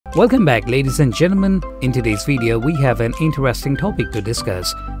Welcome back, ladies and gentlemen. In today's video, we have an interesting topic to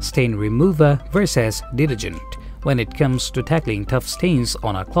discuss: stain remover versus detergent. When it comes to tackling tough stains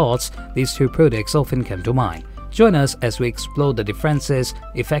on our clothes, these two products often come to mind. Join us as we explore the differences,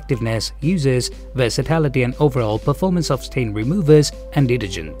 effectiveness, uses, versatility and overall performance of stain removers and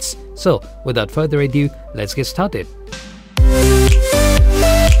detergents. So, without further ado, let's get started.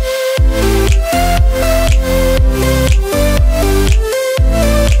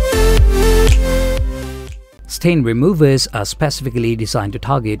 Stain removers are specifically designed to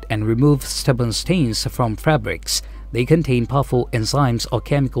target and remove stubborn stains from fabrics. They contain powerful enzymes or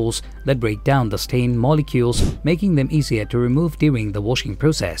chemicals that break down the stain molecules, making them easier to remove during the washing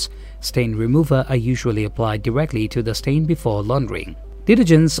process. Stain remover are usually applied directly to the stain before laundering.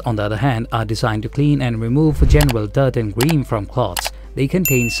 Detergents, on the other hand, are designed to clean and remove general dirt and grime from cloths. They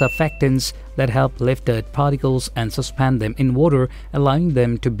contain surfactants that help lift dirt particles and suspend them in water, allowing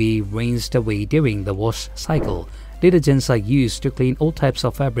them to be rinsed away during the wash cycle. Detergents are used to clean all types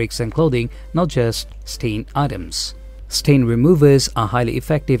of fabrics and clothing, not just stain items. Stain removers are highly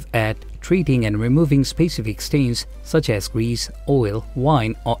effective at treating and removing specific stains such as grease, oil,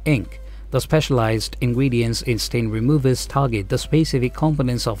 wine, or ink. The specialized ingredients in stain removers target the specific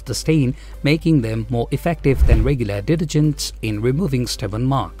components of the stain, making them more effective than regular detergents in removing stubborn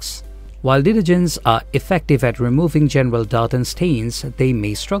marks. While detergents are effective at removing general dirt and stains, they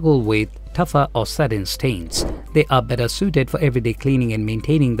may struggle with tougher or sudden stains. They are better suited for everyday cleaning and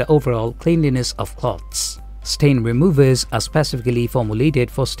maintaining the overall cleanliness of cloths. Stain removers are specifically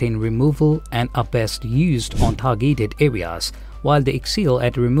formulated for stain removal and are best used on targeted areas. While they excel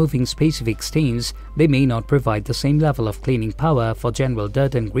at removing specific stains, they may not provide the same level of cleaning power for general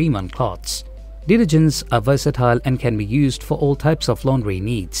dirt and grime on cloths. Detergents are versatile and can be used for all types of laundry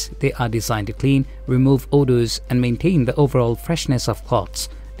needs. They are designed to clean, remove odors, and maintain the overall freshness of cloths.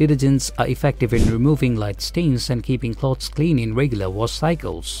 Detergents are effective in removing light stains and keeping clothes clean in regular wash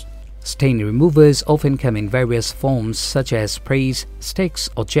cycles. Stain removers often come in various forms such as sprays,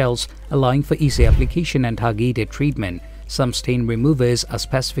 sticks, or gels, allowing for easy application and targeted treatment. Some stain removers are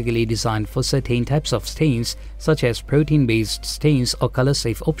specifically designed for certain types of stains, such as protein-based stains or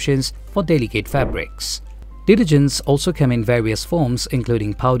color-safe options for delicate fabrics. Detergents also come in various forms,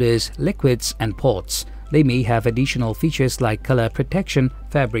 including powders, liquids, and pods. They may have additional features like color protection,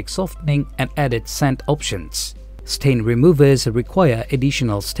 fabric softening, and added scent options. Stain removers require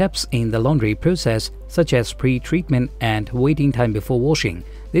additional steps in the laundry process, such as pre-treatment and waiting time before washing.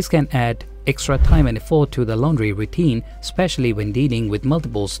 This can add extra time and effort to the laundry routine, especially when dealing with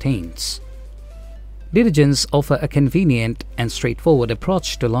multiple stains. Detergents offer a convenient and straightforward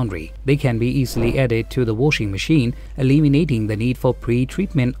approach to laundry. They can be easily added to the washing machine, eliminating the need for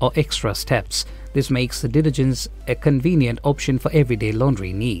pre-treatment or extra steps. This makes the detergents a convenient option for everyday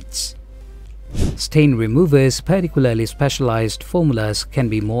laundry needs. Stain removers, particularly specialized formulas, can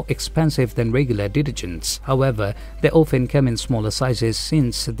be more expensive than regular detergents. However, they often come in smaller sizes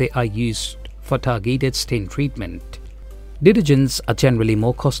since they are used for targeted stain treatment. Detergents are generally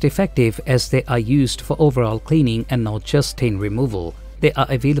more cost-effective as they are used for overall cleaning and not just stain removal. They are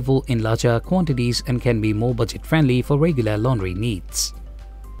available in larger quantities and can be more budget-friendly for regular laundry needs.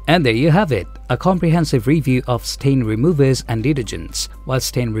 And there you have it, a comprehensive review of stain removers and detergents. While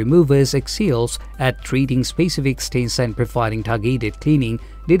stain removers excels at treating specific stains and providing targeted cleaning,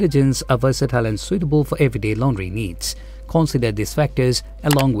 detergents are versatile and suitable for everyday laundry needs. Consider these factors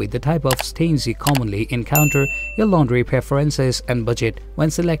along with the type of stains you commonly encounter, your laundry preferences and budget when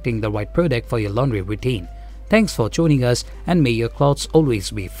selecting the right product for your laundry routine. Thanks for joining us, and may your clothes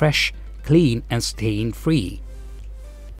always be fresh, clean and stain-free.